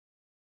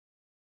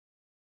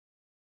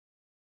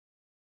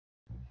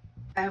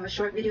I have a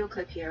short video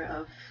clip here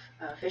of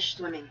fish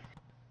swimming.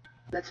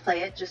 Let's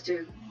play it just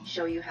to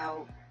show you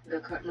how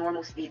the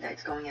normal speed that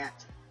it's going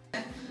at.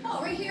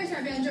 Oh, right here's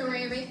our banjo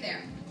ray right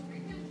there.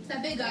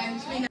 That big guy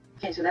between.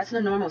 Okay, so that's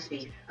the normal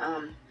speed.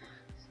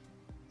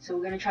 So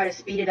we're going to try to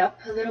speed it up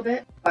a little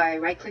bit by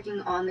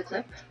right-clicking on the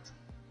clip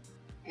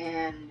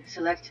and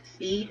select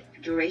speed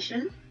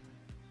duration.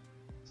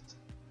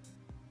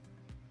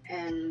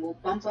 And we'll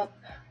bump up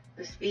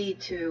the speed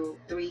to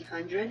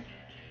 300.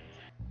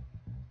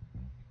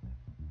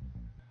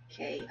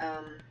 Okay,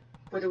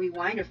 for the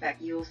rewind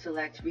effect, you'll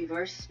select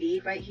reverse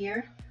speed right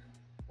here,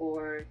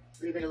 or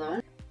leave it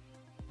alone.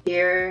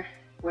 Here,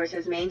 where it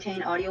says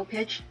maintain audio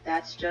pitch,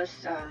 that's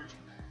just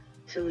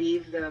to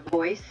leave the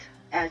voice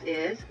as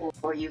is,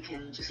 or you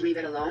can just leave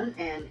it alone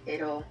and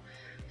it'll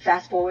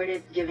fast forward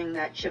it, giving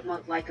that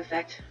chipmunk-like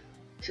effect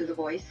to the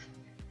voice.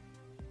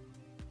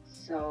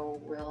 So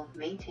we'll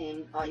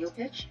maintain audio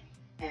pitch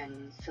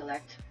and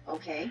select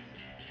OK.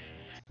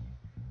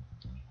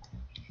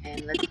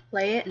 And let's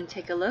play it and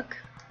take a look.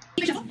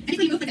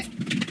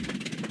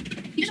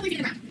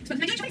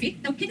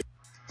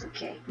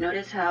 Okay,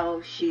 notice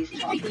how she's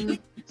talking.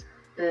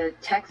 The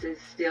text is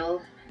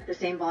still the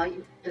same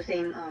volume, the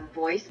same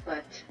voice,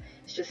 but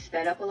it's just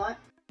sped up a lot.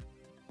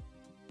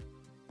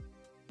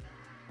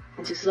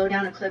 And to slow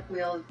down a clip,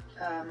 we'll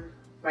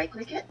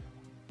right-click it,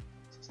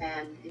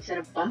 and instead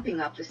of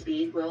bumping up the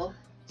speed, we'll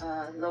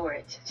lower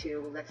it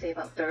to, let's say,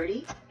 about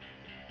 30.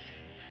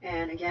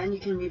 And again, you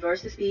can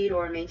reverse the speed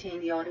or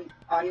maintain the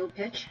audio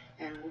pitch,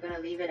 and we're going to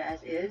leave it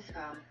as is,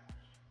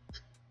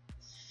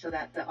 so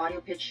that the audio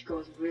pitch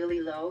goes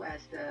really low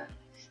as the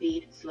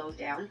speed slows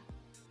down.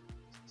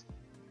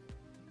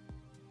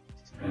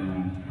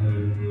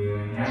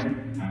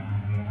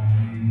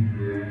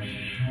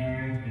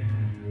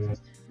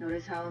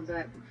 Notice how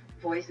that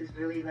voice is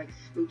really like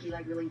spooky,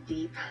 like really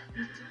deep.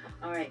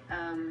 Alright,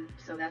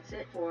 so that's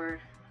it for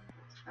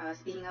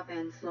speeding up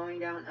and slowing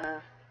down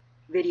a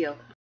video.